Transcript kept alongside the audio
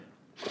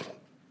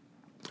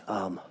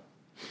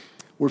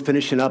We're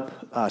finishing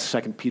up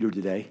 2 Peter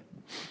today,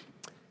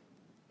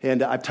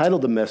 and I've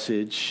titled the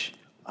message,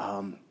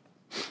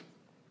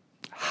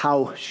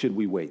 How Should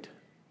We Wait?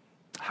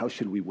 How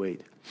should we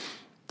wait?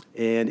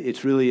 And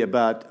it's really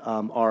about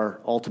our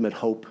ultimate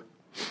hope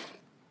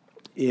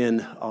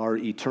in our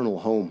eternal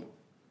home.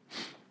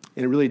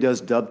 And it really does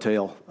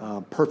dovetail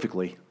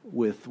perfectly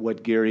with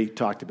what Gary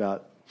talked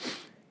about,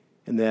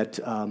 and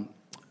that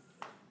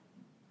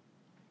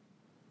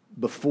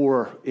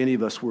before any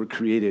of us were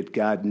created,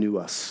 God knew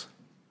us,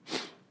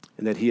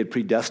 and that he had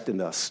predestined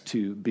us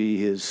to be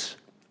his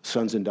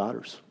sons and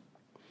daughters.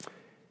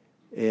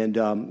 And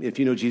if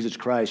you know Jesus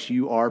Christ,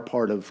 you are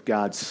part of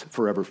God's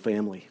forever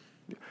family.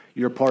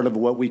 You're part of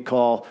what we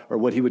call, or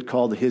what he would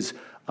call his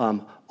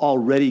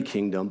already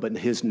kingdom, but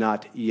his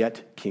not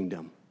yet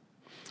kingdom.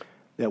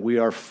 That we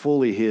are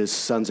fully his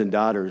sons and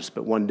daughters,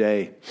 but one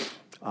day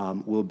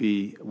we'll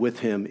be with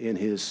him in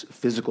his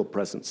physical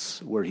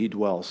presence where he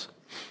dwells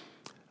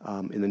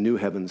in the new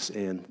heavens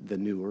and the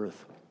new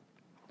earth.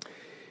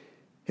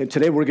 And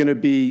today we're going to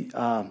be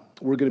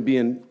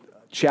in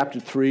chapter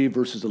 3,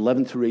 verses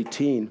 11 through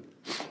 18.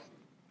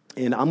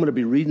 And I'm going to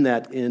be reading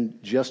that in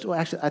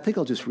I think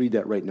I'll just read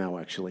that right now,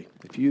 actually.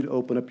 If you'd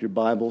open up your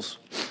Bibles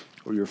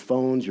or your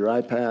phones, your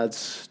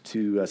iPads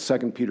to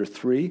 2 Peter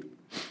 3,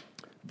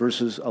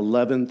 verses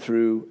 11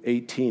 through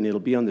 18.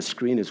 It'll be on the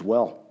screen as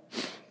well.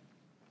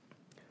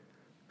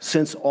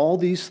 Since all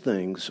these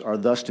things are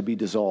thus to be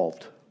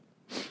dissolved,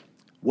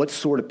 what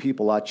sort of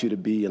people ought you to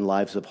be in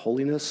lives of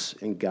holiness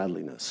and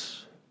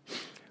godliness,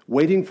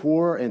 waiting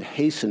for and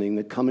hastening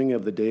the coming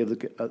of the day of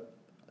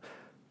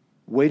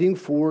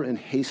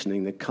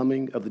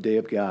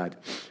God,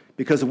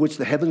 because of which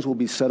the heavens will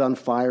be set on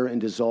fire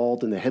and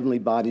dissolved, and the heavenly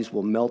bodies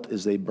will melt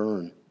as they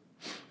burn.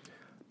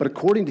 But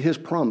according to his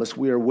promise,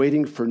 we are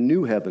waiting for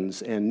new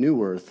heavens and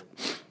new earth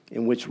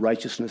in which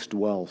righteousness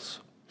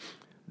dwells.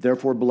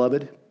 Therefore,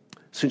 beloved,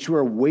 since you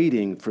are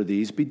waiting for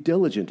these, be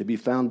diligent to be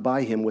found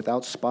by him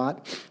without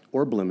spot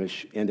or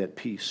blemish and at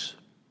peace.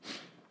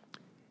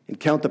 And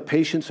count the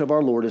patience of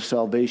our Lord as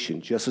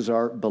salvation, just as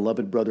our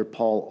beloved brother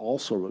Paul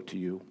also wrote to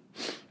you,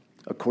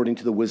 according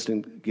to the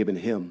wisdom given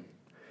him,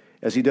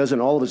 as he does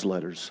in all of his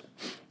letters,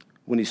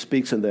 when he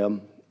speaks in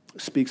them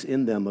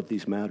of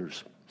these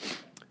matters.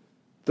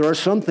 There are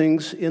some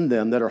things in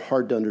them that are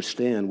hard to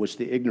understand, which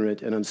the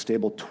ignorant and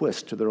unstable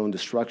twist to their own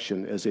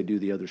destruction, as they do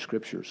the other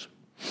scriptures.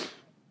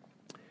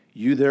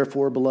 You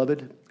therefore,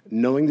 beloved,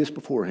 knowing this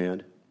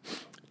beforehand,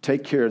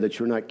 take care that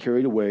you're not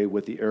carried away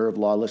with the error of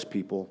lawless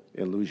people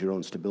and lose your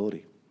own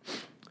stability,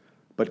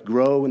 but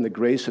grow in the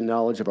grace and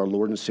knowledge of our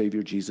Lord and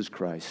Savior Jesus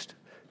Christ.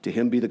 To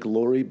him be the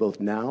glory both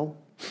now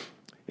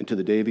and to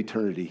the day of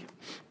eternity.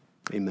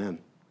 Amen.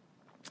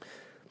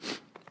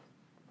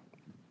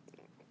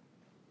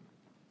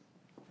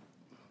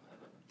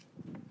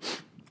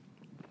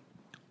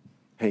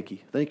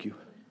 Hanky, thank you.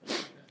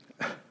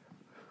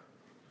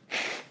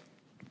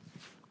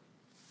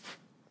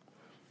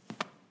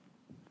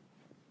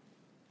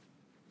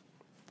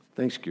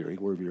 Thanks, Gary,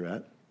 wherever you're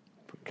at,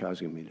 for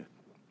causing me to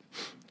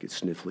get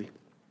sniffly.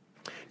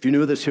 If you're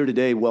new with us here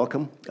today,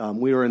 welcome.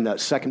 We are in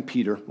 2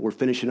 Peter. We're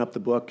finishing up the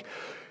book.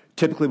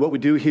 Typically what we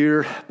do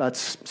here, about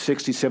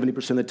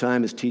 60-70% of the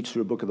time, is teach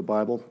through a book of the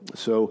Bible.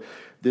 So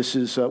this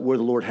is where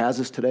the Lord has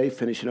us today,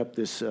 finishing up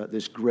this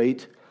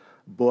great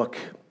book,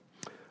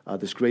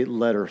 this great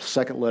letter,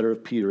 second letter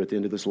of Peter at the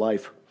end of his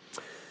life.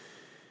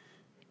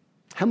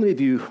 How many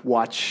of you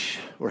watch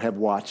or have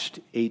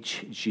watched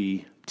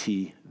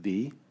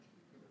HGTV?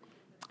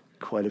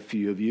 Quite a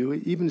few of you.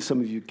 Even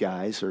some of you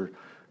guys are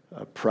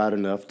proud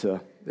enough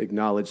to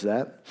acknowledge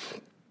that.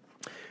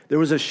 There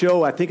was a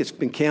show, I think it's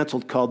been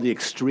canceled, called The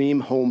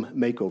Extreme Home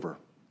Makeover.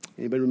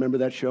 Anybody remember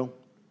that show?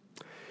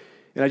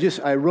 And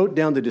I wrote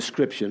down the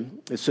description.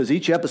 It says,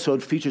 each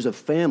episode features a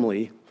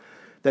family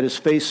that has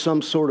faced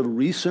some sort of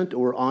recent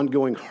or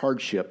ongoing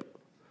hardship,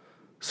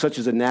 such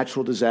as a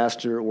natural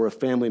disaster or a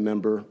family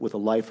member with a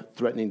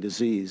life-threatening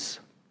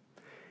disease,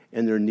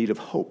 and they're in need of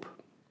hope.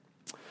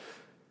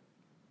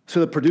 So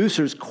the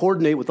producers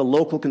coordinate with a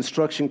local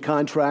construction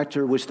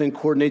contractor, which then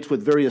coordinates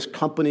with various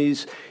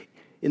companies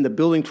in the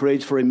building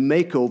trades for a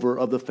makeover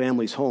of the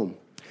family's home.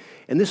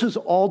 And this is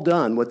all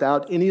done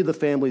without any of the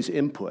family's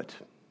input,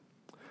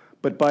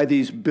 but by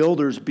these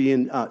builders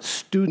being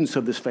students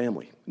of this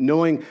family,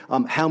 knowing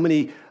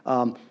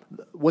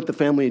what the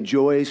family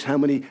enjoys, how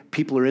many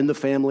people are in the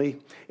family.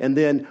 And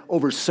then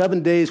over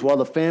 7 days, while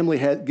the family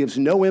gives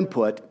no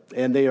input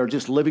and they are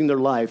just living their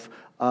life,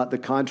 the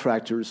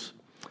contractors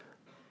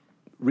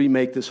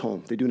remake this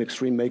home. They do an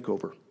extreme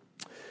makeover.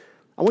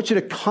 I want you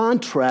to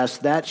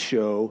contrast that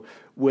show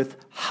with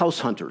House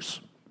Hunters,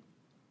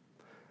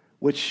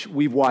 which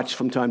we've watched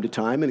from time to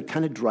time, and it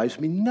kind of drives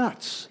me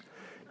nuts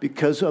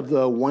because of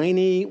the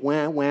whiny,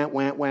 wah.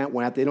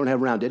 They don't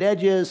have rounded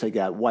edges. They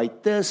got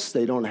white this.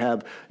 They don't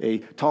have a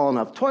tall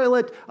enough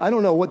toilet. I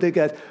don't know what they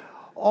got.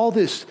 All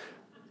this.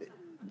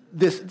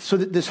 So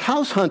this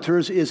House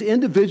Hunters is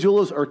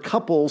individuals or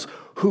couples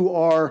who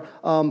are,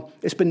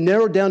 it's been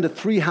narrowed down to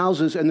 3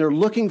 houses, and they're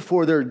looking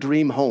for their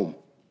dream home.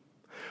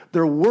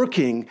 They're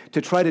working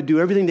to try to do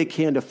everything they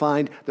can to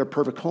find their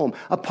perfect home.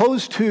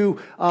 Opposed to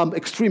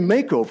extreme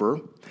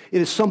makeover,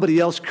 it is somebody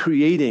else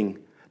creating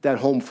that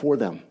home for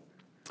them.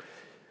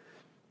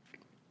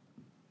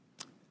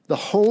 The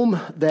home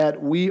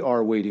that we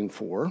are waiting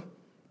for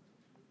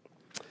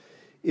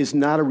is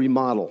not a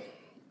remodel.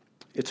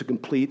 It's a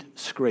complete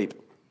scrape.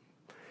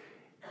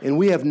 And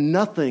we have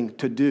nothing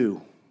to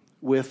do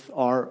with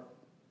our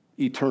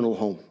eternal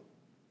home.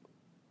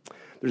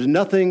 There's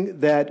nothing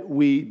that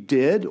we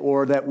did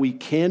or that we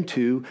can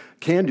do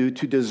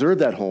to deserve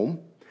that home,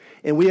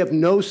 and we have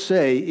no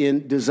say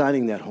in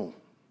designing that home.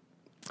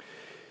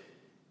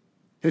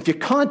 If you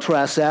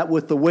contrast that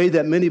with the way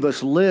that many of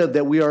us live,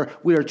 that we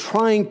are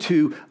trying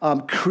to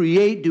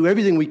do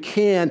everything we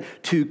can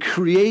to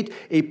create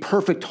a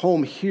perfect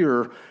home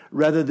here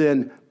rather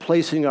than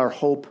placing our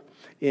hope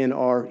in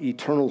our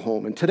eternal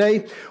home. And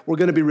today, we're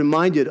going to be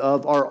reminded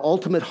of our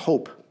ultimate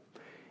hope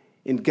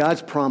in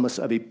God's promise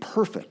of a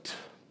perfect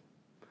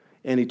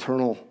and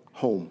eternal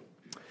home.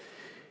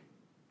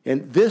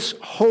 And this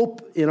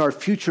hope in our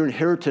future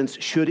inheritance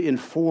should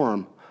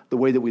inform the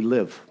way that we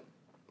live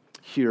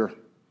here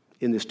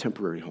in this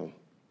temporary home.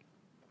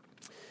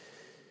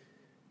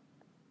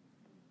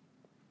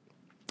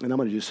 And I'm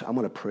going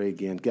to pray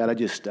again. God, I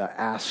just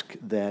ask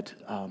that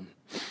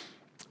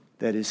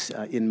that is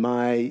in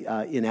my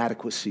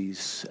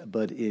inadequacies,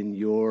 but in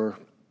your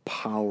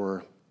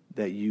power,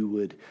 that you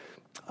would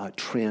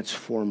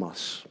transform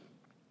us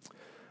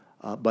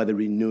by the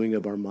renewing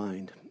of our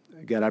mind.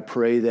 God, I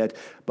pray that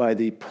by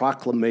the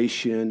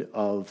proclamation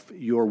of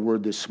your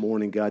word this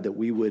morning, God, that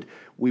we would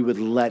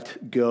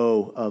let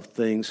go of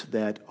things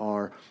that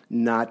are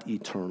not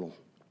eternal,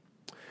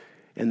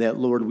 and that,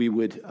 Lord, we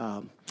would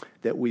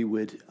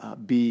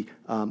be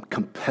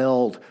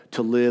compelled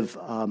to live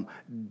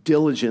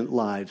diligent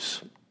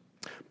lives,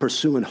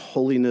 pursuing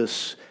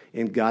holiness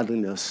and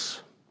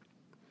godliness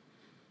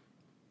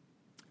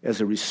as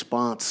a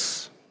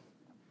response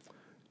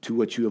to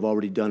what you have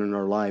already done in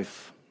our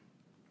life,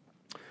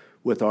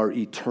 with our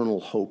eternal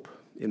hope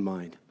in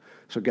mind.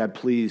 So God,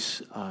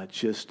 please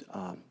just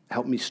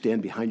help me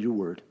stand behind your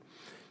word.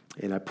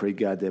 And I pray,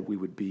 God, that we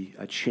would be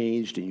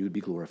changed and you would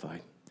be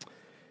glorified.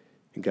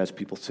 And God's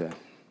people said,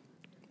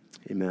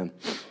 amen.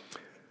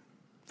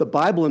 The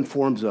Bible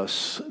informs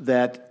us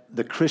that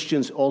the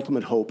Christian's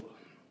ultimate hope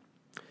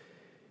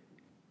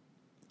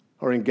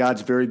are in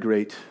God's very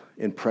great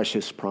and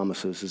precious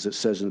promises, as it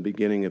says in the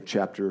beginning of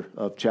chapter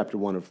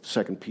 1 of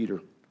 2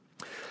 Peter.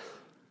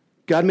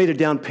 God made a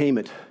down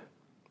payment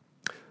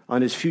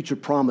on his future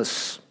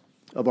promise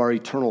of our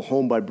eternal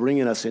home by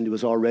bringing us into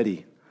his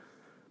already,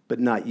 but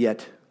not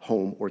yet,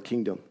 home or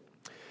kingdom.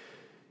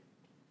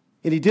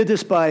 And he did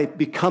this by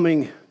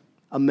becoming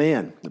a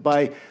man,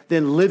 by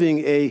then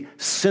living a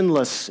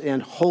sinless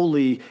and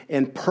holy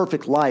and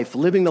perfect life,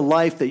 living the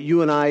life that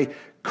you and I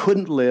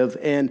couldn't live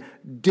and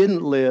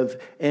didn't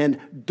live and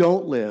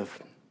don't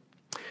live.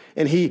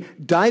 And he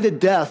died a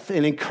death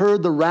and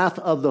incurred the wrath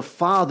of the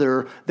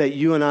Father that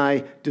you and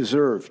I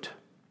deserved.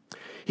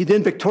 He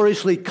then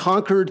victoriously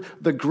conquered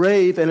the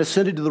grave and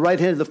ascended to the right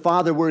hand of the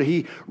Father, where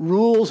he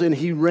rules and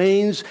he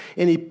reigns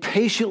and he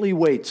patiently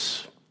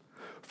waits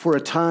for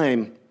a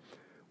time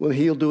when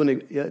he'll do an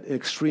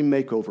extreme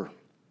makeover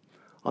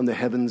on the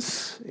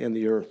heavens and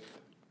the earth.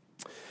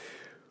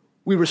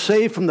 We were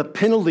saved from the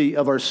penalty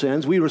of our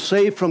sins. We were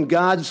saved from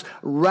God's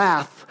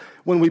wrath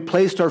when we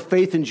placed our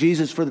faith in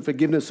Jesus for the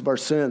forgiveness of our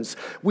sins.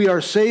 We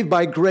are saved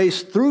by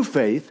grace through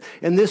faith,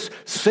 and this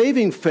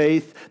saving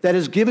faith that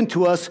is given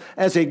to us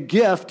as a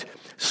gift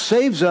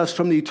saves us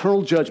from the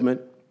eternal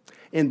judgment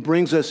and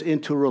brings us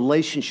into a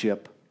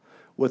relationship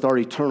with our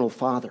eternal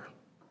Father.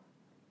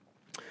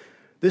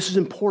 This is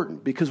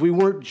important because we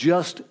weren't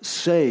just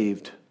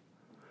saved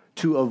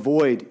to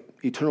avoid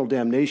eternal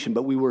damnation,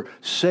 but we were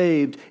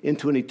saved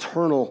into an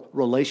eternal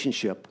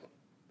relationship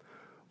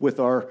with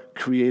our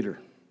Creator.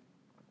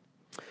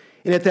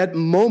 And at that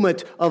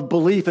moment of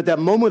belief, at that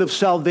moment of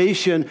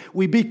salvation,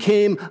 we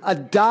became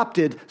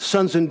adopted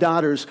sons and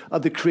daughters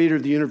of the Creator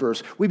of the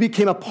universe. We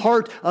became a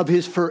part of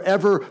his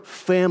forever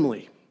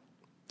family.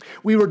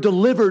 We were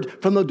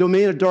delivered from the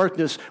domain of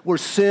darkness where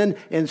sin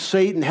and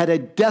Satan had a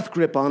death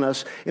grip on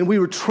us, and we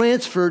were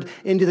transferred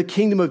into the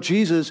kingdom of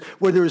Jesus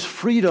where there is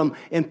freedom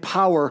and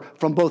power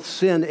from both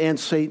sin and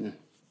Satan.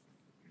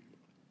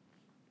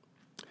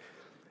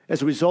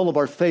 As a result of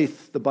our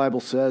faith, the Bible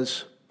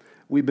says,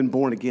 we've been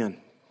born again.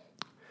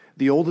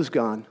 The old is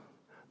gone,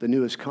 the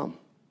new has come.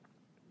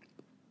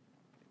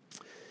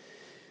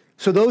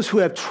 So those who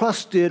have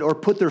trusted or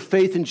put their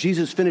faith in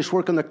Jesus' finished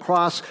work on the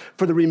cross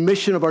for the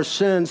remission of our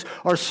sins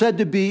are said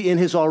to be in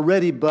his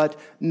already but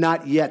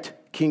not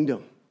yet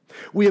kingdom.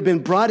 We have been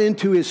brought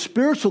into his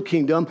spiritual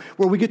kingdom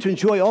where we get to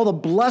enjoy all the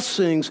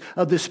blessings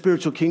of this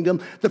spiritual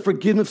kingdom, the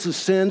forgiveness of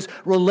sins,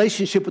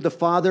 relationship with the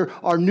Father,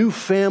 our new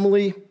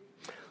family,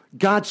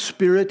 God's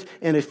Spirit,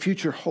 and a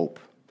future hope.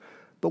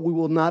 But we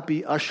will not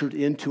be ushered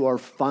into our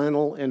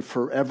final and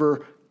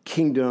forever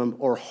kingdom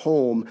or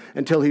home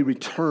until he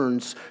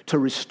returns to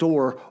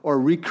restore or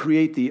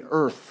recreate the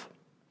earth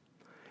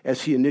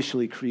as he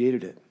initially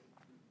created it.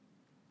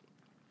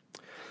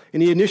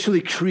 And he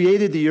initially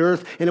created the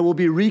earth, and it will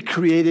be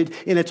recreated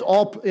in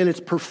its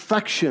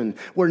perfection,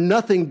 where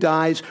nothing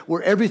dies,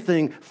 where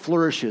everything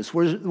flourishes,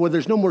 where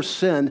there's no more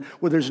sin,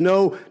 where there's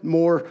no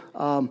more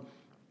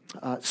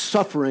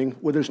suffering,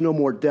 where there's no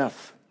more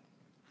death.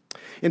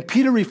 And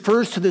Peter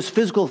refers to this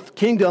physical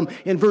kingdom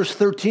in verse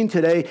 13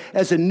 today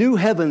as the new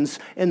heavens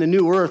and the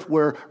new earth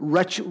where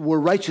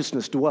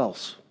righteousness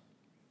dwells.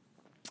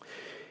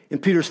 In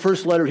Peter's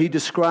first letter, he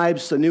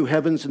describes the new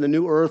heavens and the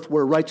new earth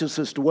where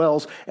righteousness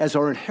dwells as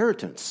our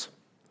inheritance.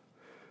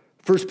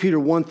 1 Peter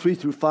 1, 3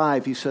 through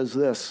 5, he says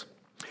this.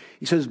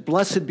 He says,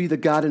 "Blessed be the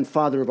God and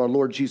Father of our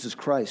Lord Jesus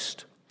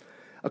Christ.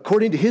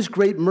 According to his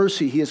great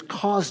mercy, he has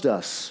caused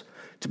us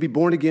to be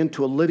born again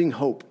to a living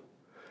hope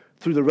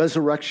through the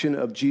resurrection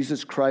of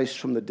Jesus Christ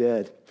from the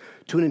dead,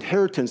 to an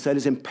inheritance that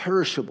is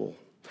imperishable.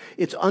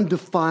 It's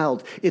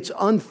undefiled. It's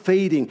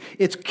unfading.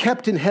 It's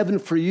kept in heaven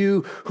for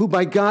you, who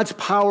by God's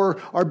power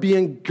are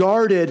being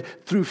guarded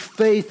through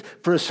faith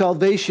for a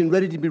salvation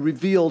ready to be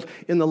revealed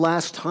in the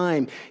last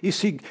time." You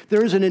see,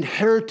 there is an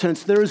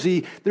inheritance. There is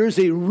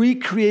a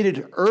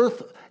recreated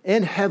earth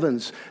and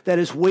heavens that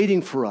is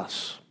waiting for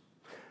us,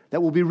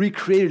 that will be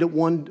recreated at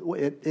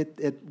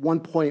one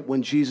point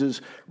when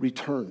Jesus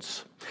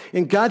returns.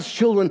 And God's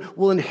children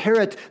will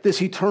inherit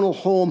this eternal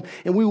home,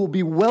 and we will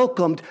be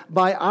welcomed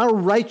by our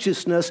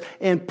righteousness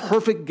and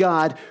perfect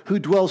God who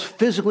dwells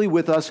physically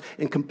with us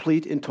in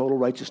complete and total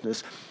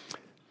righteousness.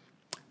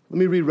 Let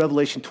me read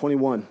Revelation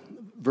 21,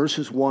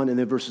 verses 1 and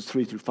then verses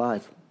 3 through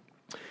 5.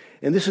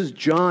 And this is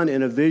John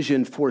in a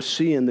vision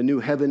foreseeing the new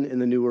heaven and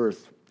the new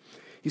earth.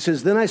 He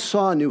says, "Then I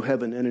saw a new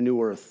heaven and a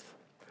new earth.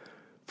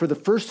 For the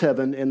first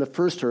heaven and the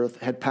first earth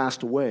had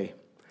passed away,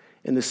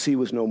 and the sea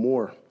was no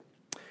more.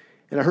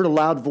 And I heard a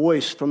loud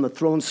voice from the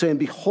throne saying,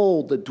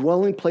 'Behold, the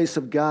dwelling place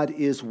of God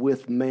is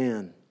with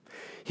man.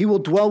 He will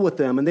dwell with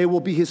them, and they will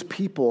be his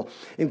people.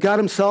 And God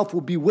himself will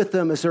be with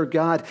them as their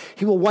God.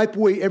 He will wipe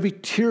away every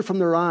tear from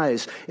their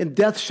eyes, and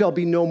death shall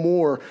be no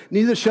more.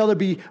 Neither shall there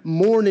be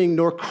mourning,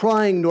 nor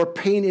crying, nor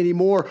pain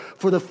anymore,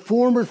 for the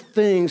former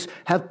things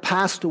have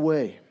passed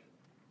away.'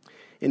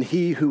 And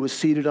he who was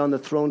seated on the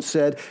throne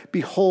said,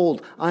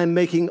 'Behold, I am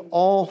making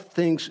all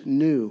things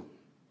new.'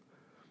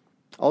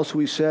 Also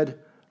he said,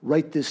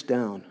 'Write this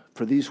down,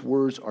 for these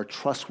words are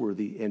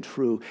trustworthy and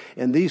true.'"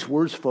 And these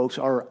words, folks,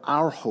 are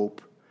our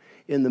hope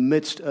in the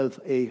midst of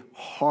a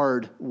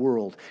hard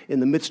world, in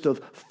the midst of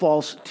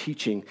false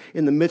teaching,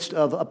 in the midst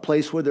of a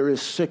place where there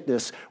is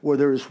sickness, where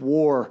there is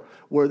war,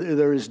 where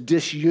there is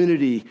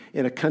disunity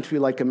in a country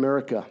like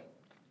America.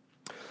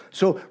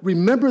 So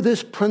remember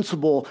this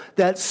principle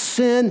that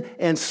sin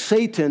and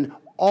Satan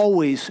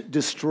always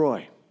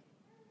destroy.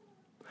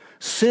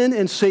 Sin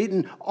and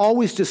Satan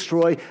always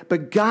destroy,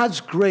 but God's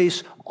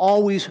grace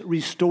always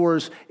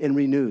restores and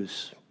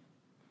renews.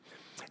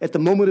 At the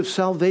moment of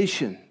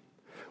salvation,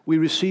 we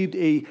received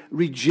a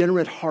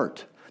regenerate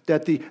heart,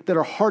 that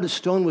our heart of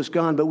stone was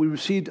gone, but we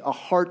received a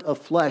heart of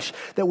flesh,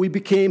 that we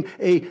became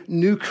a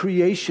new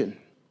creation.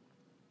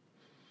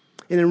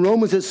 And in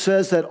Romans it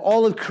says that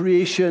all of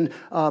creation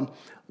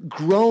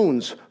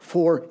groans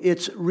for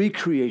its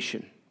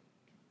recreation.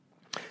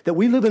 That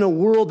we live in a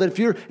world that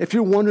if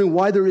you're wondering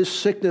why there is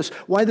sickness,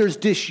 why there's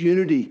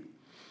disunity,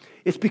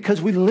 it's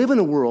because we live in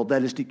a world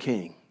that is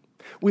decaying.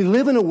 We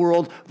live in a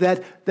world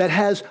that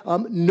has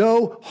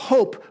no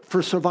hope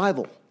for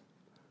survival.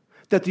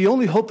 That the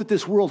only hope that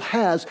this world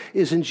has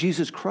is in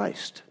Jesus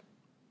Christ.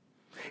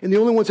 And the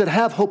only ones that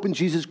have hope in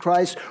Jesus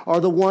Christ are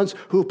the ones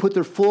who have put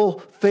their full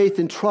faith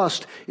and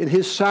trust in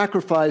his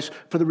sacrifice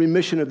for the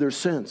remission of their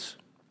sins.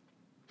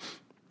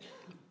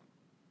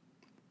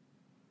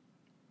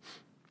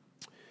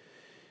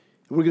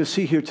 We're going to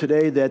see here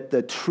today that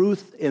the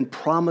truth and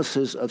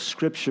promises of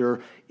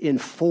Scripture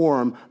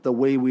inform the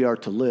way we are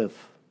to live.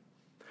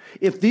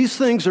 If these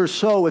things are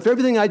so, if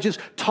everything I just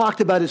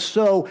talked about is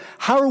so,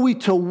 how are we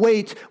to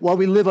wait while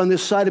we live on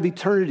this side of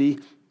eternity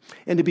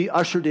and to be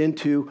ushered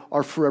into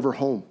our forever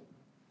home?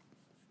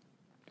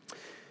 I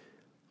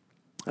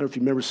don't know if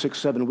you remember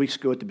 6-7 weeks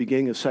ago at the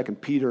beginning of 2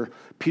 Peter,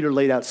 Peter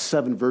laid out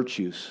 7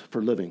 virtues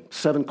for living,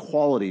 7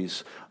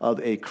 qualities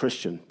of a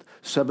Christian,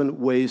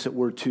 7 ways that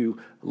we're to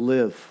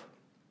live.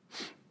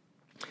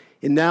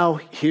 And now,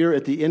 here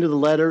at the end of the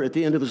letter, at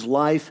the end of his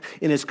life,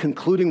 in his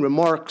concluding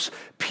remarks,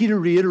 Peter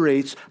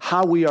reiterates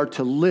how we are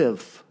to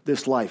live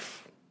this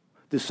life,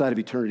 this side of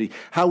eternity,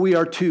 how we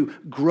are to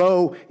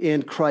grow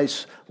in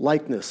Christ's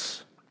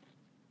likeness.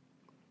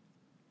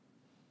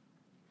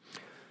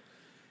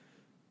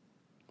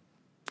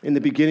 In the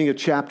beginning of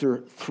chapter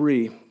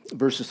 3,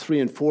 verses 3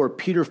 and 4,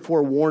 Peter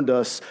forewarned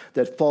us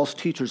that false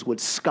teachers would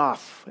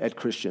scoff at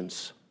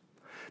Christians.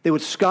 They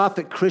would scoff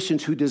at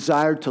Christians who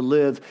desired to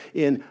live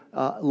in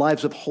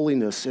lives of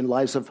holiness, in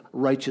lives of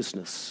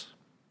righteousness.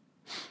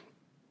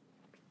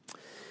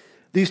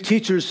 These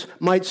teachers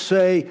might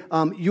say,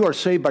 you are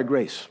saved by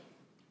grace.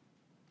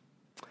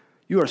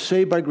 You are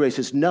saved by grace.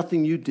 It's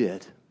nothing you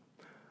did.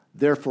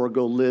 Therefore,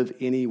 go live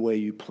any way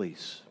you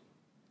please.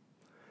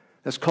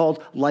 That's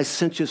called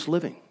licentious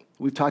living.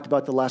 We've talked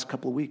about it the last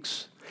couple of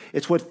weeks.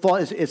 It's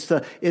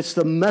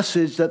the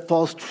message that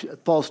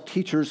false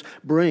teachers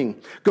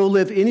bring. Go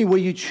live any way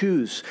you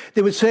choose.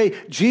 They would say,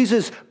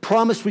 Jesus'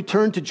 promised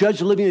return to judge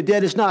the living and the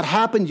dead has not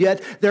happened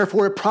yet,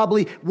 therefore it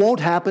probably won't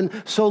happen,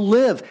 so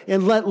live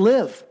and let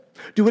live.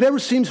 Do whatever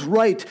seems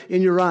right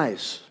in your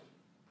eyes.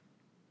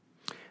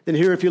 Then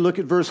here, if you look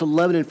at verse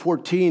 11 and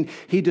 14,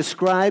 he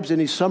describes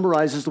and he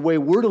summarizes the way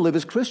we're to live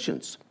as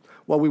Christians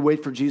while we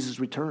wait for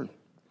Jesus' return.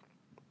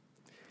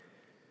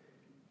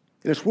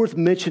 And it's worth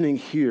mentioning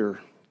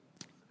here,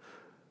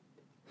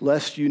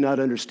 lest you not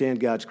understand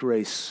God's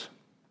grace,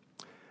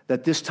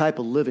 that this type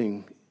of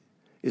living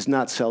is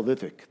not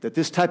salvific, that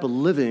this type of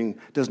living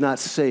does not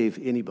save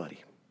anybody.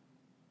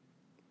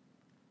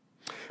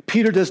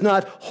 Peter does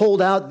not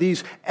hold out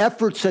these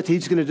efforts that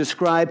he's going to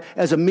describe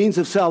as a means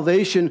of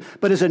salvation,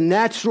 but as a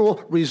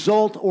natural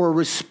result or a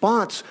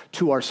response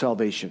to our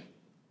salvation.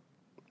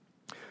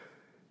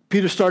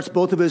 Peter starts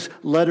both of his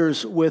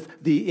letters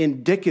with the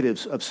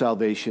indicatives of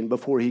salvation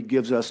before he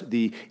gives us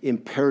the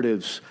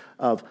imperatives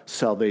of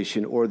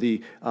salvation or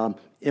the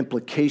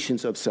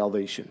implications of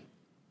salvation.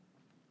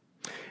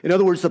 In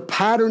other words, the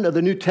pattern of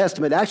the New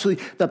Testament, actually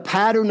the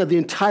pattern of the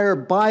entire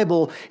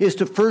Bible, is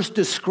to first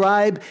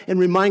describe and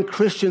remind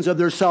Christians of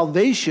their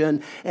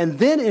salvation and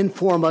then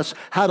inform us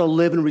how to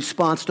live in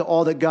response to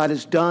all that God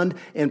has done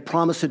and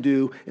promised to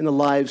do in the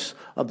lives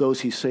of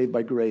those he saved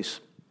by grace.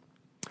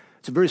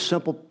 It's a very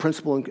simple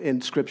principle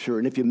in Scripture,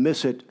 and if you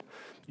miss it,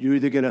 you're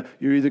either going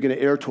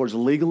to err towards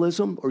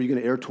legalism or you're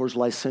going to err towards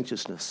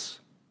licentiousness.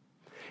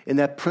 And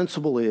that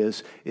principle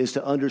is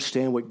to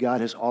understand what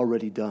God has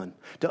already done,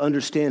 to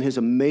understand his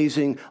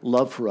amazing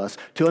love for us,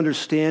 to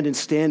understand and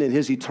stand in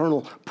his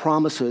eternal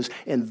promises,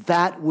 and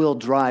that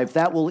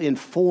will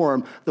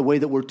inform the way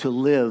that we're to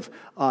live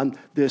on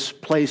this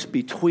place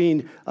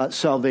between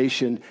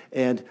salvation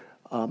and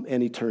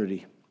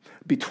eternity,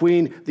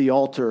 between the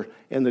altar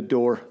and the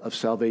door of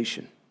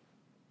salvation.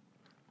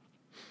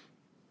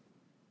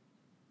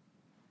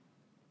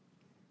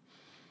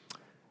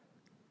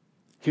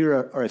 Here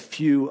are a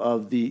few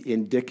of the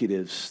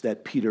indicatives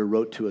that Peter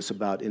wrote to us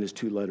about in his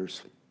two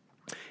letters.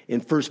 In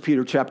 1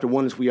 Peter chapter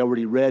 1, as we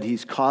already read,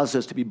 he's caused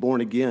us to be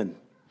born again.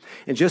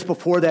 And just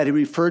before that, he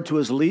referred to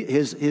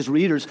his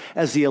readers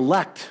as the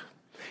elect.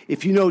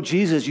 If you know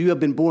Jesus, you have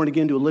been born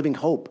again to a living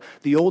hope.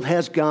 The old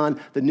has gone,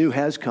 the new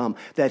has come.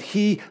 That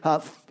he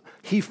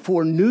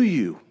foreknew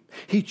you,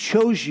 he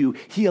chose you,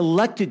 he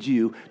elected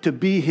you to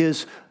be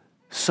his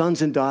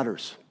sons and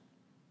daughters.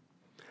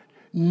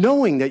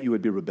 Knowing that you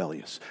would be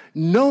rebellious,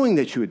 knowing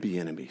that you would be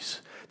enemies,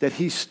 that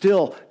he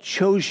still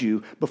chose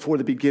you before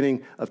the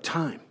beginning of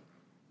time.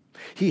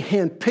 He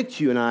handpicked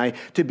you and I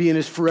to be in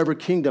his forever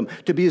kingdom,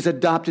 to be his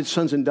adopted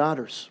sons and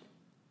daughters.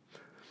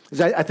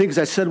 I think as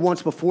I said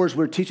once before as we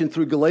were teaching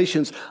through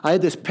Galatians, I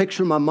had this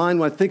picture in my mind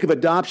when I think of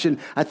adoption.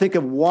 I think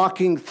of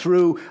walking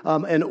through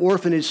an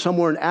orphanage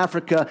somewhere in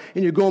Africa,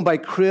 and you're going by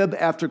crib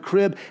after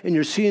crib, and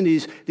you're seeing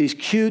these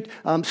cute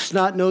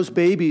snot-nosed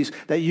babies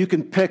that you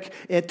can pick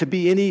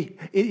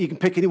you can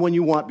pick anyone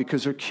you want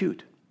because they're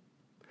cute.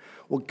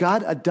 Well,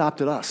 God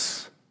adopted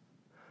us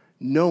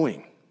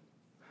knowing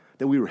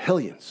that we were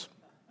hellions,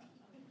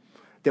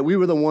 that we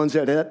were the ones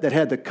that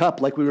had the cup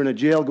like we were in a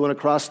jail going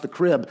across the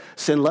crib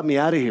saying, let me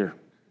out of here.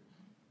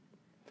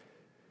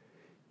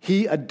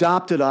 He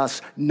adopted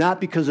us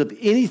not because of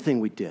anything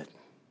we did,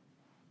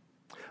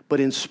 but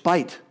in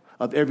spite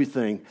of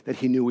everything that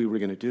he knew we were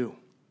going to do.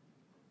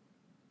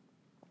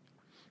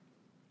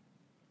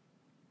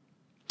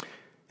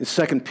 In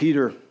 2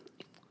 Peter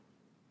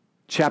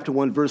chapter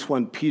 1, verse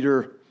 1,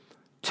 Peter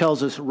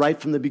tells us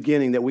right from the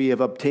beginning that we have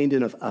obtained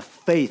a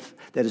faith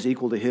that is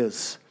equal to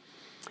his.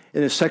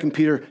 In 2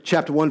 Peter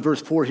chapter 1,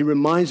 verse 4, he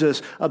reminds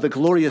us of the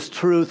glorious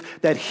truth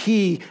that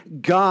he,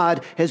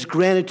 God, has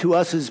granted to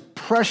us his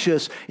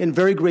precious and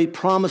very great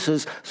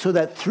promises so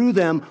that through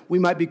them we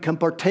might become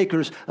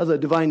partakers of the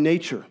divine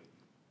nature.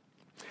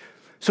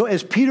 So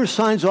as Peter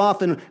signs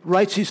off and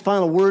writes these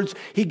final words,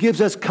 he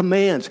gives us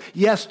commands.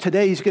 Yes,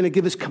 today he's going to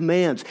give us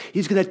commands.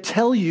 He's going to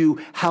tell you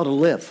how to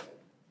live.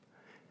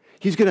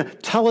 He's going to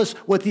tell us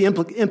what the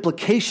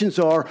implications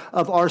are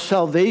of our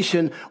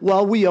salvation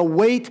while we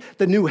await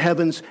the new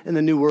heavens and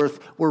the new earth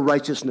where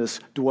righteousness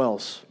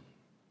dwells.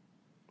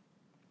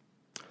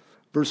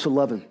 Verse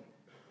 11.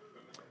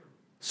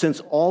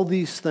 Since all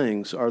these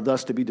things are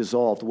thus to be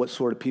dissolved, what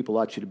sort of people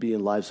ought you to be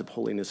in lives of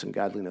holiness and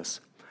godliness?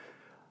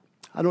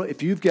 I don't know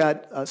if you've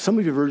got, some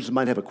of your versions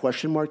might have a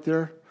question mark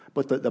there.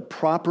 But the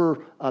proper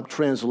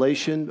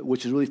translation,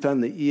 which is really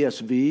found in the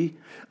ESV,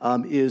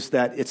 is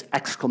that it's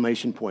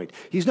exclamation point.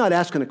 He's not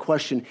asking a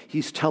question,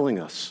 he's telling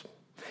us.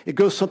 It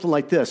goes something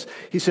like this.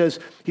 He says,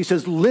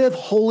 live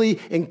holy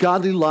and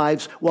godly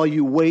lives while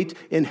you wait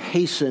and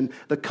hasten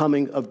the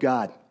coming of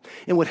God.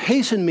 And what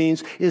hasten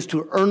means is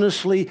to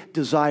earnestly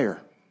desire.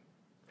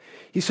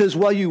 He says,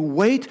 while you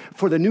wait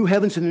for the new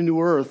heavens and the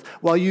new earth,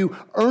 while you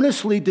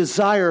earnestly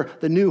desire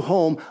the new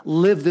home,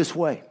 live this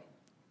way.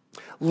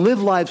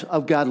 Live lives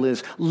of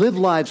godliness. Live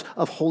lives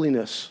of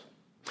holiness.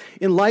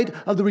 In light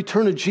of the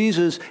return of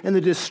Jesus and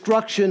the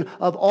destruction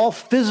of all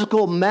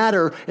physical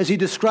matter, as he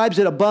describes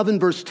it above in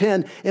verse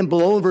 10 and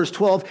below in verse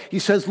 12, he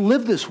says,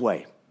 live this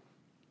way.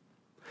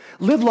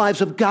 Live lives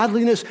of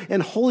godliness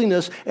and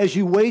holiness as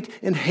you wait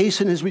and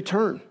hasten his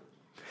return.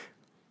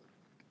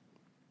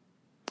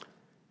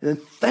 And then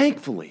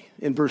thankfully,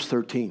 in verse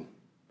 13,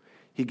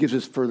 he gives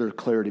us further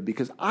clarity,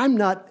 because I'm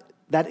not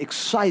that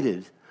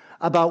excited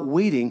about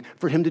waiting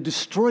for him to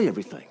destroy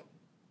everything.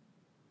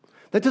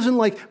 That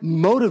doesn't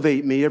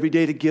motivate me every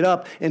day to get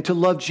up and to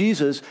love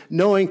Jesus,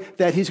 knowing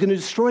that he's going to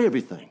destroy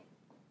everything,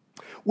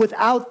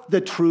 without the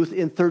truth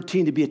in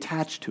 13 to be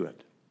attached to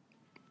it.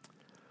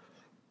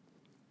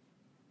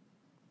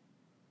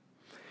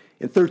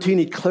 In 13,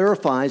 he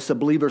clarifies the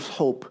believer's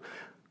hope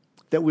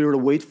that we were to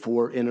wait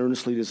for and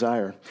earnestly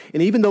desire.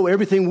 And even though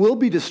everything will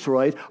be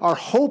destroyed, our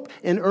hope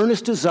and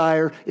earnest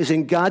desire is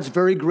in God's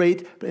very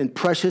great and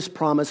precious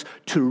promise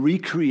to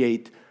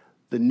recreate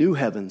the new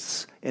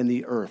heavens and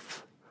the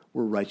earth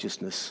where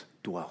righteousness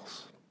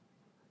dwells.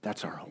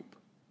 That's our hope.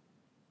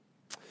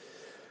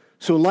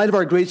 So in light of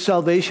our great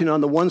salvation on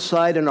the one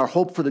side and our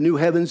hope for the new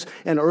heavens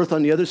and earth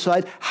on the other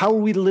side, how are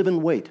we to live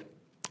and wait?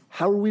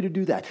 How are we to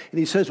do that? And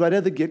he says right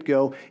at the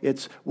get-go,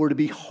 we're to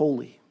be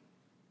holy.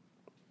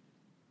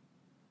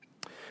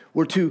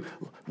 We're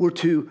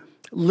to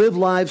live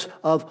lives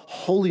of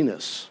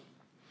holiness.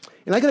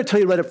 And I got to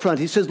tell you right up front,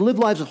 he says live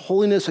lives of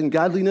holiness and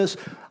godliness.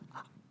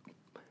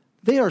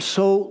 They are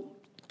so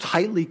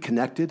tightly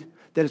connected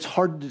that it's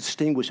hard to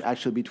distinguish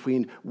actually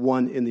between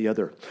one and the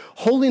other.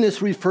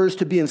 Holiness refers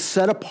to being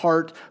set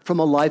apart from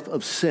a life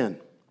of sin.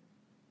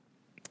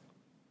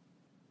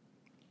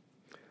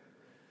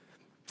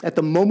 At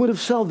the moment of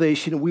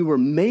salvation, we were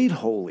made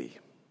holy.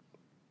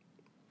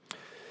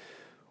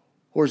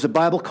 Or as the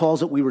Bible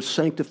calls it, we were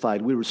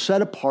sanctified. We were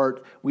set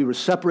apart. We were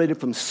separated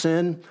from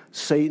sin,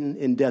 Satan,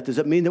 and death. Does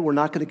it mean that we're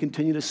not going to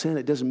continue to sin?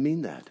 It doesn't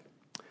mean that.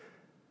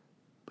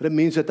 But it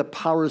means that the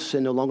power of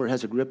sin no longer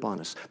has a grip on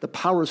us. The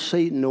power of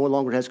Satan no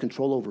longer has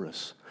control over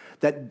us.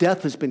 That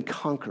death has been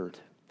conquered.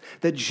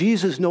 That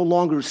Jesus no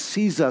longer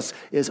sees us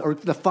or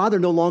the Father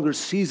no longer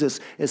sees us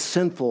as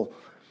sinful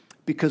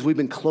because we've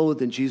been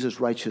clothed in Jesus'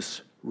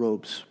 righteous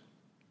robes.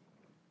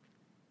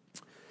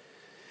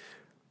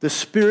 The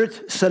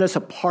Spirit set us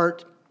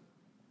apart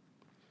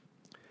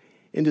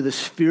into the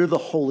sphere of the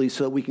holy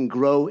so that we can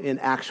grow in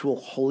actual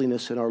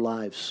holiness in our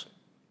lives.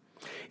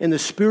 And the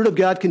Spirit of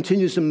God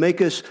continues to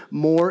make us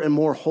more and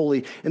more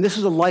holy. And this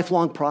is a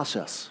lifelong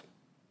process.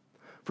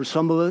 For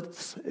some of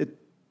us, it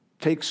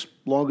takes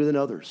longer than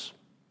others.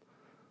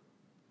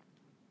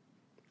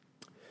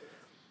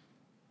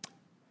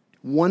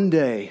 One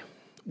day,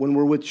 when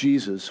we're with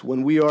Jesus,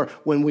 when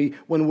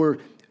we're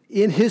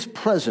in his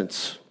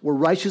presence, where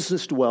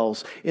righteousness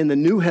dwells, in the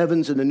new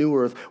heavens and the new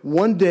earth,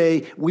 one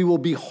day we will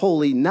be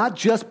holy, not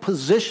just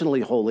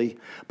positionally holy,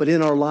 but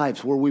in our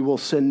lives where we will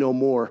sin no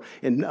more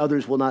and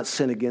others will not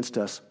sin against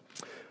us.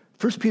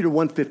 1 Peter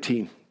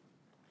 1:15,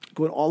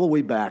 going all the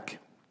way back,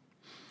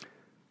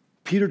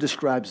 Peter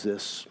describes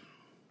this.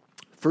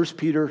 1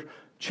 Peter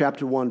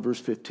chapter 1, verse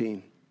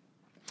 15.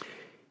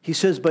 He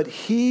says, but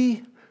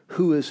he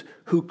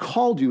who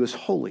called you is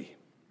holy.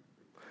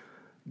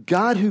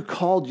 God who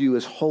called you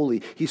is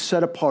holy. He's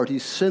set apart.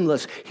 He's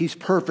sinless. He's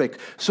perfect.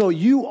 So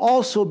you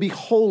also be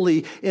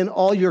holy in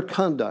all your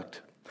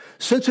conduct.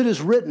 Since it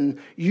is written,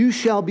 you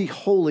shall be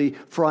holy,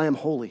 for I am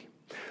holy.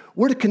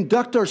 We're to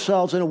conduct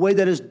ourselves in a way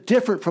that is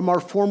different from our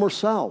former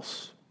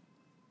selves.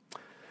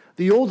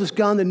 The old is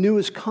gone, the new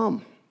has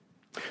come.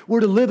 We're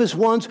to live as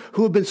ones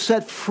who have been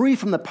set free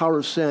from the power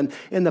of sin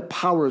and the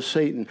power of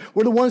Satan.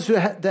 We're the ones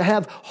that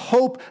have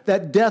hope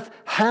that death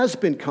has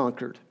been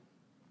conquered.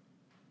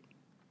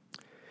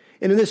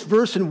 And in this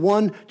verse in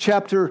 1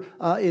 Peter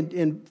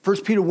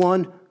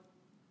 1,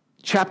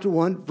 chapter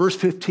 1, verse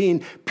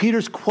 15,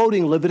 Peter's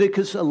quoting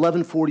Leviticus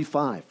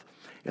 11:45.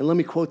 And let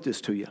me quote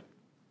this to you.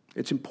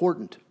 It's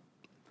important.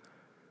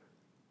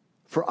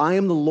 For I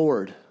am the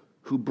Lord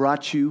who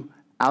brought you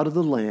out of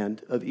the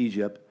land of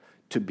Egypt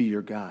to be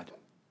your God.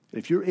 And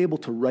if you're able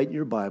to write in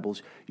your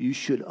Bibles, you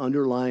should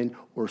underline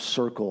or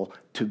circle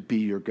to be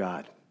your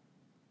God.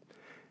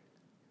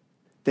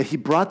 That he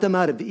brought them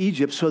out of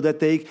Egypt so that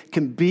they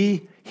can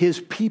be his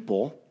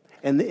people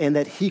and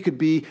that he could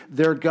be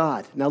their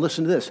God. Now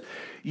listen to this.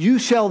 You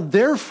shall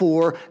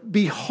therefore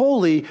be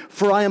holy,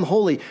 for I am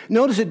holy.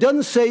 Notice it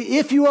doesn't say,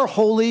 if you are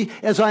holy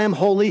as I am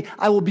holy,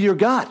 I will be your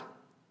God.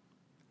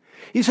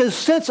 He says,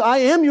 since I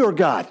am your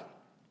God,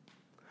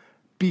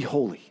 be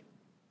holy.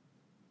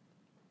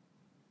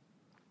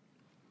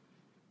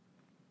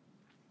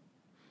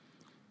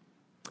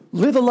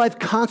 Live a life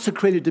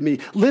consecrated to me.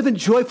 Live in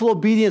joyful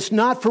obedience,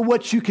 not for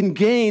what you can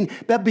gain,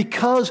 but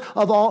because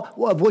of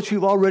what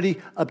you've already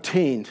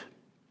obtained.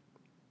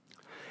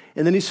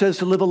 And then he says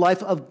to live a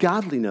life of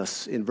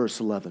godliness in verse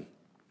 11.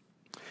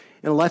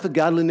 And a life of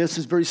godliness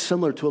is very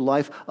similar to a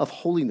life of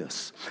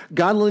holiness.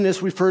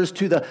 Godliness refers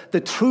to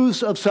the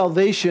truths of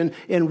salvation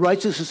and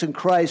righteousness in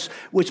Christ,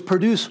 which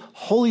produce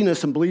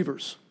holiness in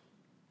believers.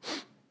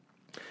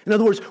 In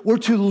other words, we're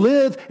to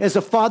live as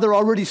the Father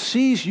already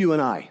sees you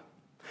and I.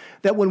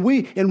 That when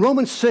in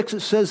Romans 6, it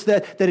says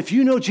that if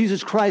you know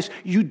Jesus Christ,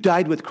 you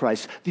died with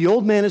Christ. The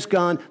old man is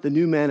gone, the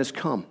new man has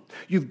come.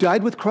 You've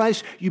died with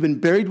Christ, you've been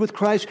buried with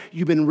Christ,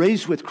 you've been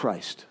raised with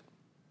Christ.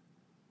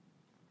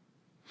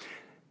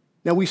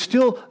 Now, we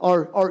still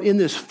are in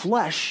this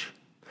flesh,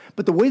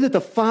 but the way that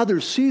the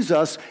Father sees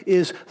us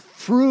is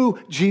through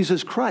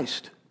Jesus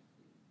Christ.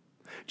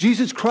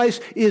 Jesus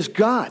Christ is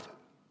God.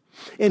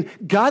 And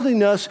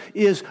godliness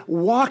is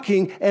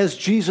walking as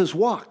Jesus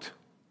walked.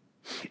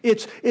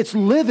 It's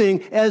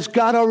living as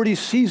God already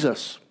sees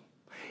us.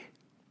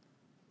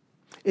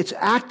 It's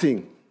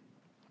acting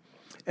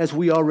as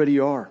we already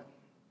are.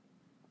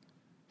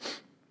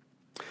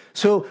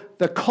 So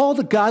the call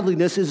to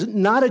godliness is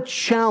not a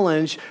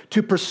challenge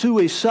to pursue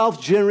a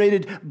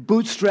self-generated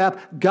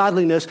bootstrap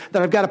godliness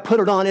that I've got to put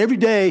it on every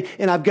day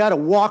and I've got to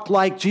walk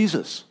like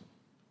Jesus.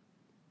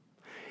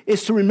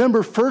 It's to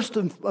remember first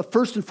and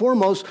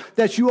foremost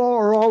that you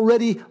are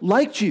already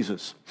like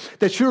Jesus,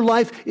 that your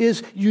life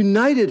is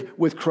united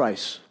with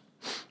Christ.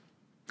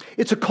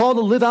 It's a call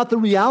to live out the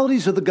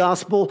realities of the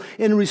gospel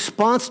in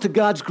response to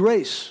God's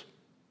grace.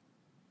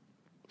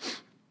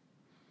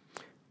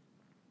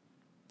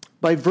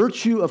 By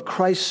virtue of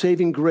Christ's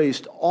saving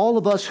grace, all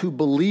of us who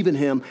believe in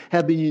him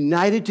have been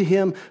united to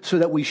him so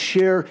that we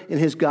share in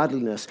his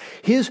godliness.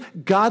 His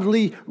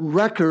godly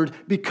record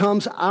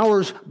becomes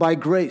ours by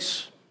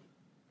grace.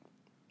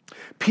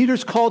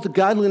 Peter's call to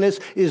godliness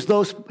is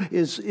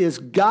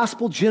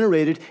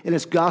gospel-generated and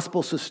it's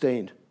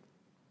gospel-sustained.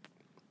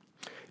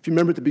 If you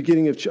remember at the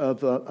beginning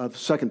of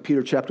 2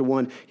 Peter chapter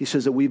 1, he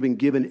says that we've been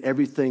given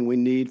everything we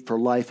need for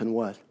life and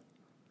what?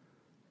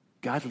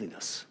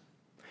 Godliness.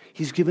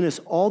 He's given us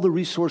all the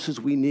resources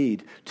we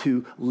need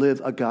to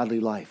live a godly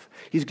life.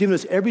 He's given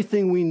us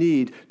everything we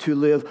need to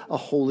live a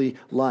holy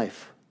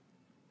life.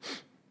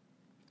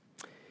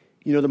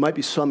 You know, there might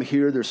be some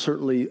here, there's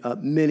certainly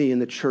many in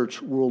the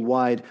church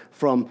worldwide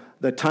from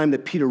the time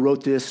that Peter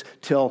wrote this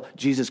till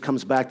Jesus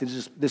comes back.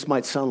 This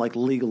might sound like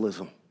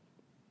legalism.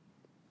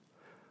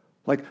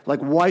 Like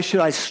why should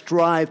I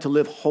strive to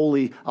live a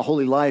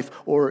holy life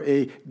or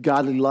a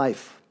godly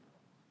life?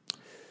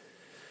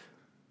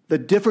 The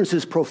difference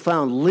is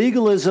profound.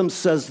 Legalism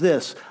says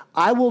this: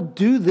 I will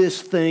do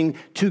this thing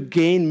to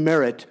gain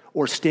merit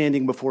or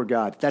standing before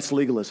God. That's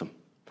legalism.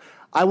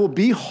 I will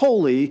be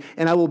holy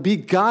and I will be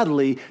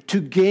godly to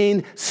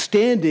gain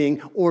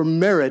standing or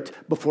merit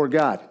before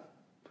God,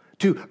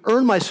 to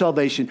earn my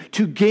salvation,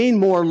 to gain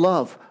more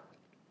love.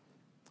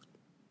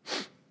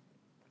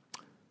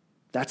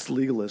 That's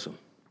legalism.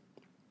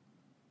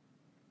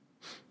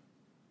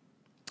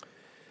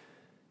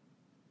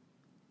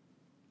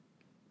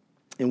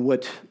 And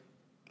what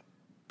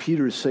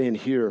Peter is saying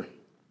here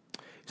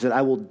is that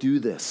I will do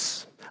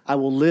this. I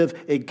will live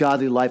a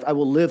godly life. I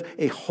will live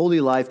a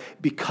holy life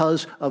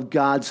because of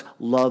God's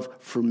love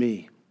for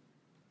me.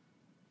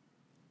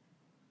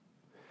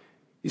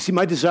 You see,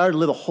 my desire to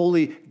live a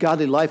holy,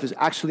 godly life is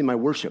actually my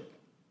worship.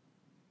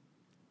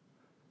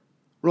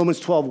 Romans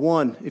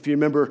 12:1, if you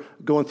remember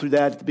going through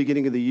that at the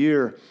beginning of the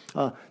year,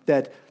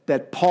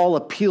 that Paul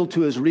appealed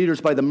to his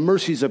readers by the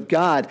mercies of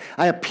God.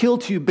 I appeal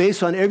to you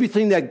based on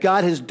everything that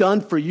God has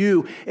done for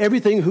you,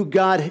 everything who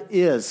God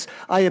is.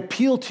 I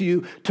appeal to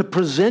you to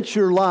present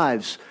your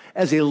lives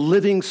as a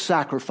living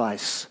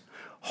sacrifice,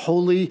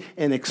 holy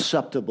and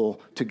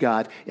acceptable to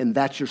God, and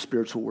that's your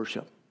spiritual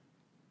worship.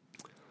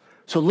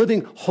 So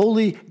living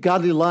holy,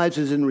 godly lives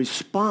is in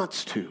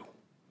response to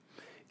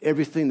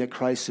everything that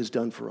Christ has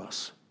done for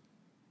us.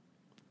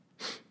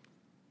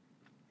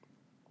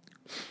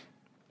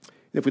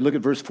 If we look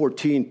at verse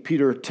 14,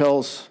 Peter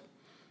tells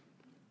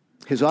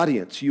his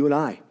audience, you and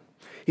I,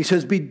 he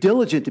says, be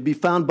diligent to be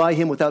found by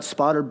him without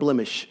spot or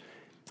blemish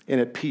and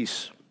at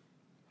peace.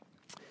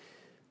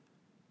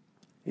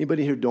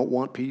 Anybody here don't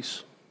want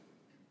peace?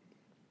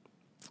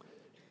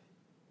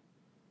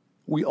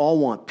 We all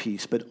want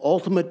peace, but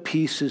ultimate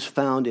peace is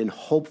found in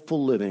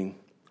hopeful living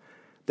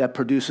that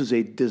produces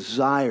a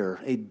desire,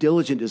 a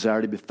diligent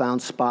desire to be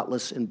found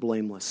spotless and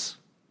blameless.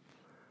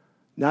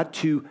 Not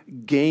to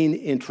gain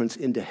entrance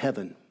into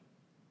heaven,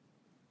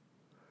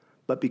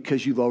 but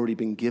because you've already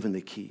been given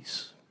the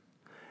keys.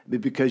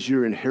 Because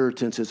your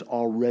inheritance is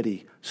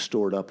already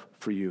stored up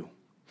for you.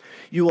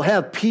 You will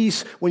have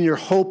peace when your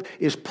hope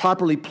is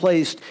properly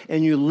placed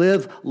and you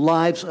live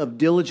lives of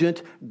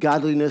diligent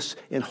godliness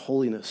and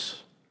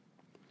holiness.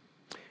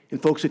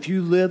 And folks, if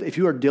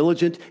you are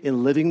diligent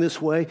in living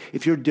this way,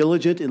 if you're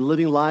diligent in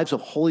living lives of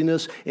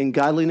holiness and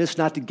godliness,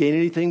 not to gain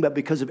anything, but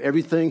because of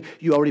everything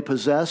you already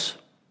possess,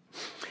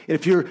 and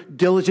if you're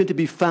diligent to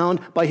be found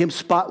by him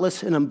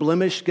spotless and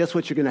unblemished, guess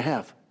what you're going to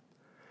have?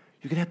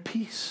 You're going to have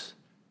peace.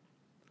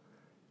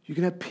 You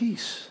can have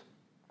peace.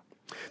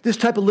 This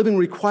type of living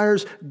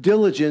requires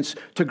diligence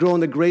to grow in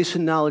the grace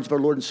and knowledge of our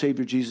Lord and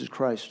Savior, Jesus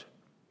Christ.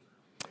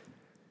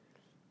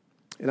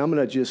 And I'm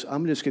just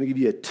going to give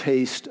you a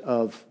taste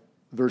of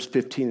verse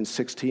 15 and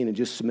 16 and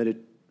just submit it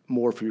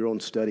more for your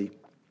own study.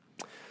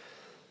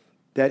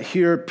 That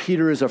here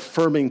Peter is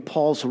affirming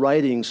Paul's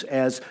writings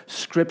as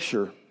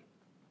Scripture.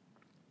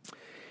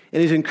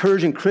 And he's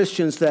encouraging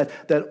Christians that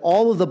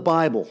all of the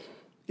Bible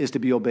is to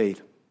be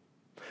obeyed,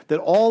 that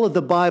all of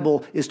the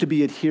Bible is to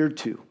be adhered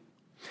to.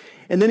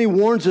 And then he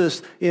warns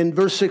us in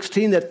verse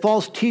 16 that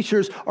false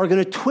teachers are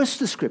going to twist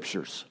the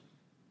Scriptures.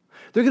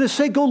 They're going to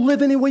say, go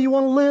live any way you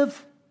want to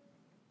live.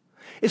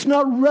 It's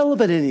not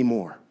relevant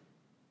anymore.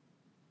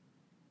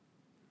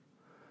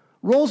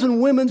 Roles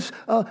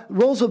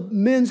of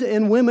men's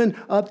and women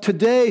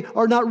today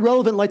are not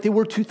relevant like they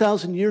were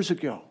 2,000 years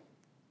ago.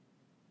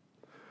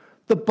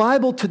 The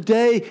Bible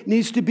today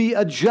needs to be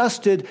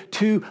adjusted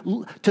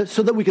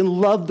so that we can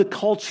love the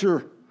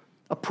culture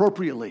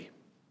appropriately.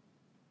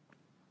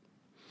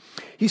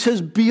 He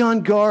says, be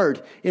on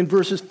guard in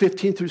verses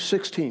 15 through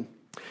 16.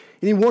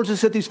 And he warns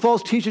us that these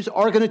false teachers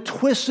are going to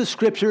twist the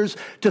Scriptures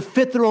to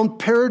fit their own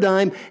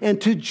paradigm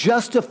and to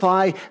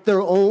justify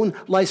their own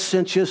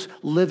licentious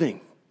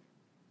living.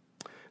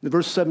 In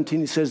verse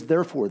 17, he says,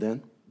 therefore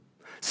then,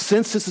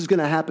 since this is going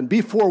to happen, be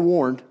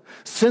forewarned,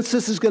 since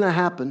this is going to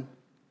happen,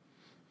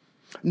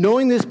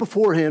 knowing this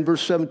beforehand,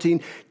 verse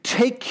 17,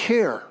 take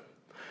care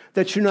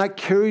that you're not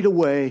carried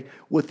away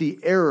with the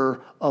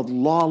error of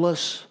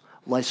lawless,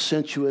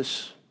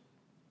 licentious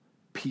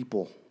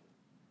people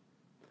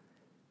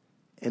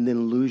and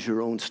then lose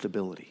your own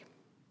stability.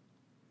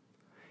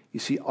 You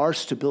see, our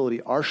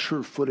stability, our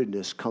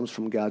sure-footedness comes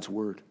from God's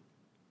Word,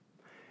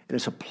 and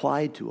it's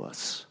applied to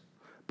us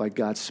by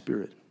God's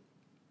Spirit.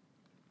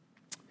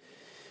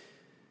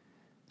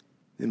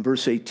 In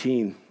verse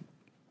 18,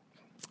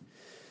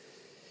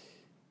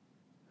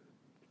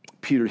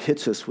 Peter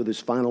hits us with his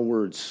final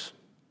words.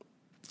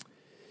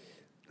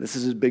 This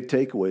is his big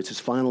takeaway. It's his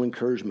final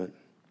encouragement.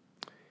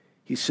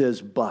 He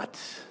says, but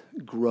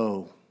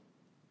grow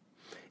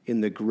in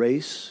the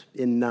grace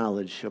and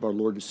knowledge of our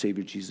Lord and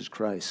Savior Jesus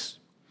Christ.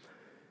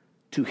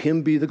 To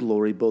him be the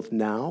glory both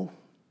now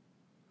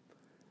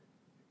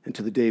and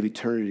to the day of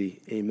eternity.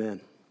 Amen.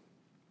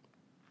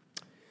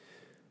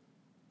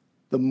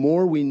 The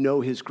more we know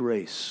his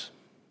grace,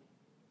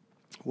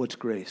 what's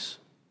grace?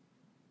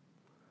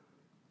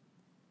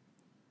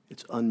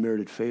 It's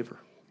unmerited favor.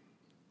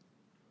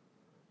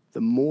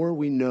 The more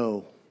we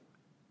know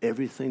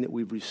everything that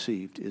we've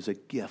received is a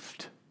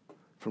gift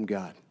from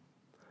God,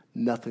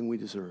 nothing we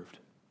deserved.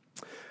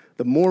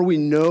 The more we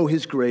know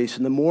his grace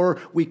and the more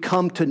we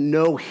come to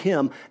know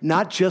him,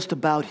 not just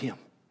about him.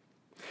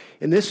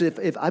 And this,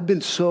 if I've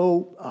been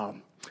so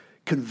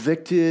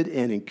convicted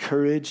and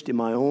encouraged in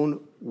my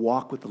own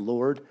walk with the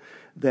Lord,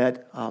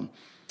 that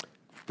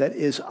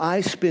as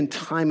I spend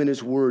time in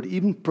his word,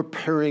 even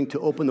preparing to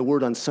open the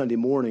word on Sunday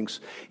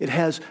mornings, it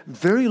has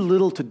very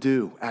little to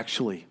do,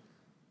 actually,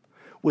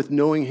 with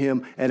knowing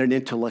him at an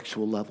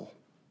intellectual level.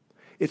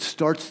 It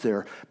starts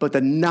there. But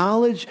the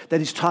knowledge that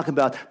he's talking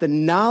about, the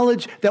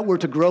knowledge that we're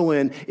to grow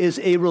in, is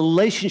a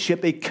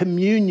relationship, a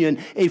communion,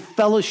 a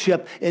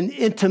fellowship, an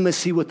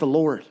intimacy with the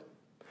Lord.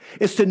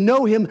 It's to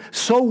know him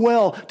so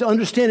well, to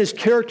understand his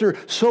character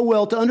so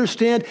well, to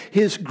understand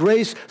his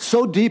grace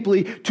so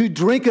deeply, to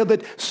drink of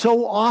it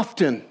so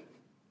often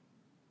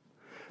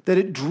that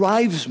it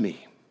drives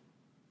me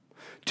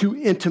to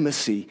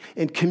intimacy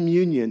and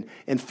communion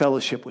and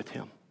fellowship with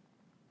him.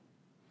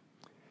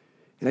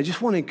 And I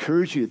just want to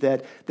encourage you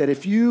that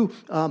if you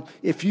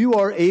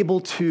are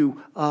able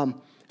to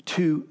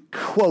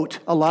quote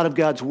a lot of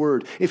God's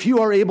word, if you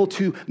are able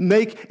to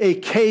make a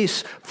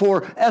case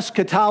for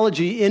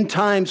eschatology in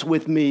times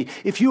with me,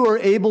 if you are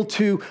able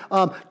to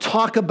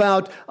talk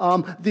about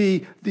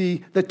the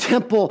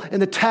temple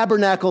and the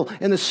tabernacle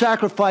and the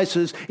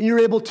sacrifices, and you're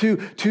able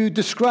to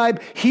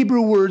describe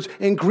Hebrew words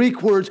and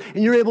Greek words,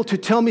 and you're able to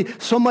tell me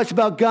so much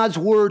about God's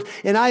word,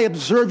 and I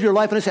observe your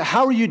life and I say,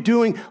 how are you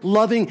doing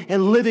loving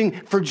and living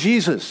for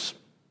Jesus?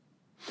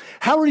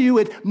 How are you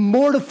at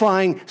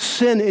mortifying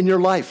sin in your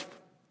life?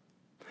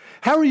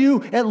 How are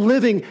you at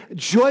living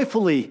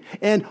joyfully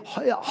and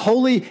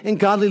holy and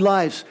godly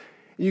lives?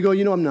 And you go,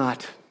 I'm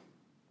not.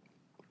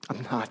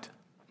 I'm not.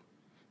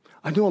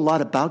 I know a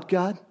lot about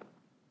God,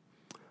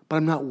 but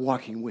I'm not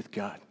walking with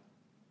God.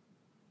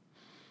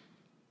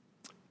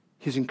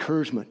 His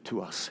encouragement to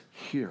us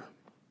here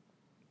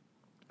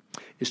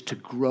is to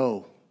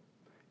grow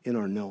in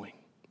our knowing.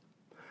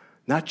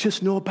 Not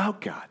just know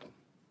about God,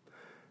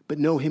 but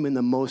know him in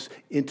the most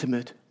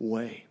intimate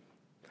way.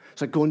 It's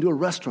like going to a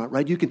restaurant,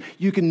 right?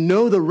 You can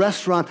know the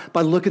restaurant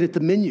by looking at the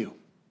menu.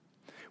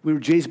 We were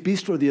at Jay's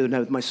Bistro the other night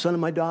with my son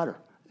and my daughter,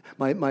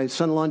 my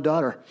son-in-law and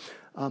daughter,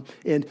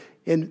 and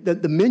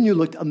the menu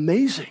looked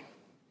amazing.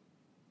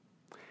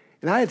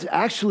 And I had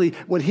actually,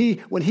 when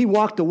he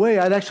walked away,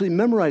 I'd actually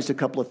memorized a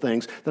couple of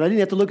things that I didn't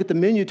have to look at the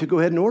menu to go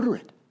ahead and order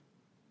it.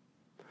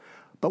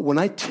 But when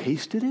I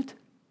tasted it,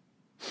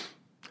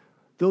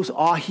 those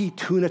ahi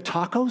tuna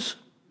tacos,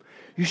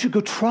 you should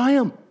go try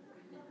them.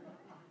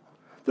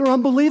 They're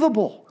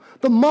unbelievable.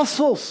 The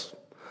mussels,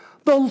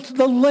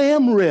 the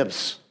lamb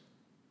ribs.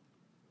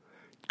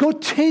 Go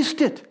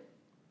taste it.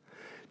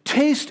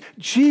 Taste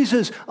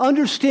Jesus.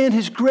 Understand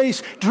his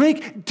grace.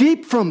 Drink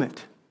deep from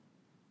it.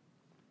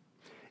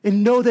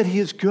 And know that he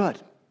is good.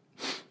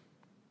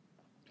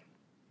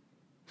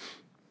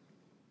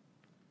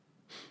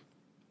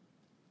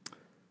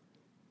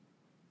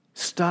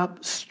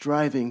 Stop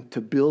striving to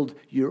build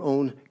your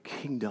own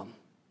kingdom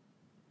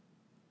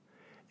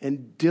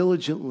and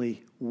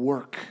diligently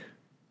work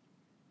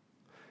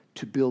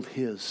to build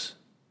his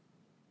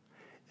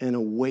and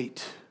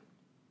await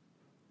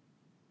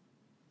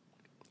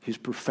his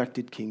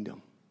perfected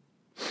kingdom,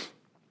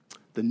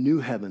 the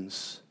new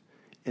heavens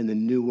and the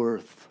new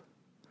earth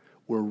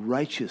where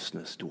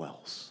righteousness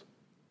dwells.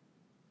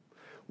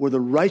 Where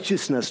the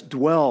righteousness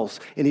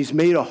dwells, and he's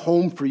made a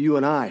home for you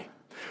and I.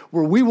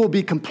 Where we will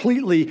be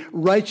completely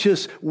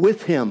righteous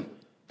with him.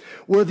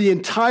 Where the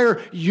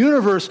entire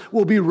universe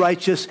will be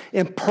righteous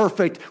and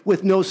perfect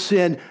with no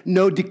sin,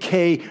 no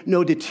decay,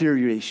 no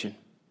deterioration.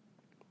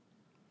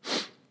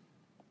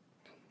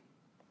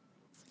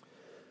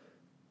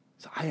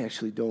 So I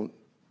actually don't,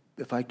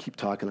 if I keep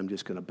talking, I'm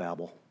just going to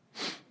babble.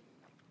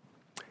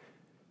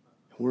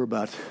 We're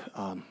about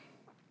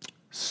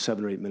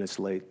 7 or 8 minutes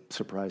late.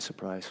 Surprise,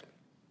 surprise.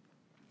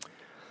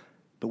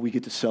 But we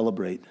get to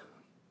celebrate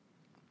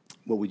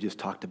what we just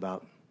talked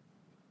about.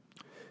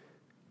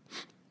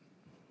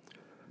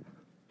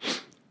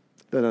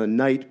 That on the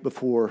night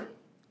before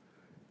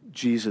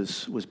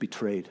Jesus was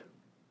betrayed,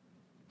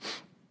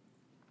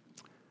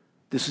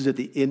 this is at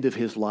the end of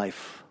his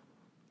life,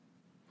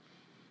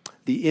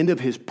 the end of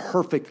his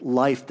perfect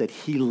life that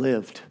he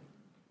lived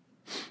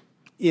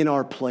in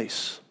our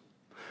place,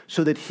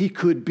 so that he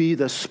could be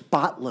the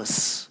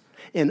spotless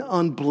and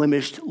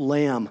unblemished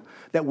lamb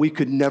that we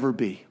could never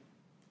be.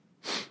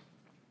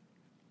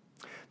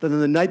 That on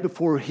the night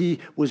before he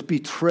was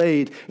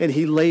betrayed and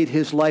he laid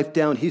his life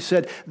down, he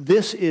said,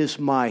 "This is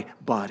my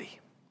body.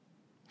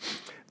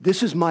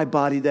 This is my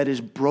body that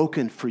is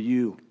broken for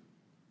you.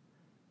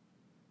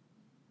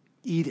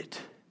 Eat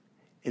it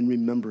in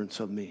remembrance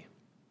of me."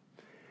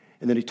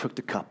 And then he took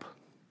the cup.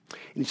 And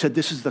he said,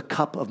 "This is the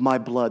cup of my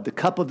blood, the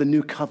cup of the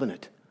new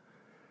covenant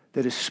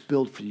that is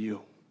spilled for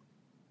you.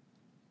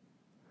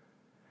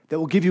 That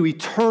will give you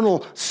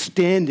eternal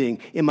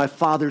standing in my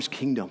Father's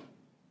kingdom.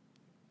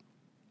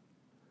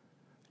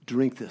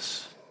 Drink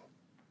this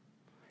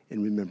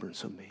in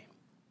remembrance of me."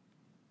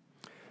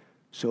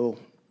 So,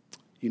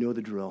 you know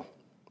the drill.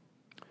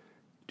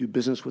 Do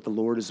business with the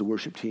Lord as the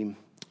worship team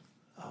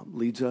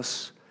leads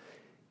us.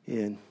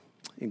 And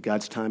in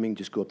God's timing,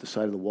 just go up the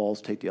side of the walls,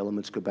 take the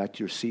elements, go back to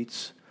your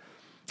seats,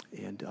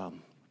 and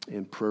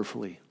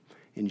prayerfully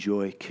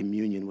enjoy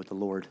communion with the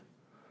Lord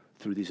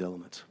through these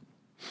elements.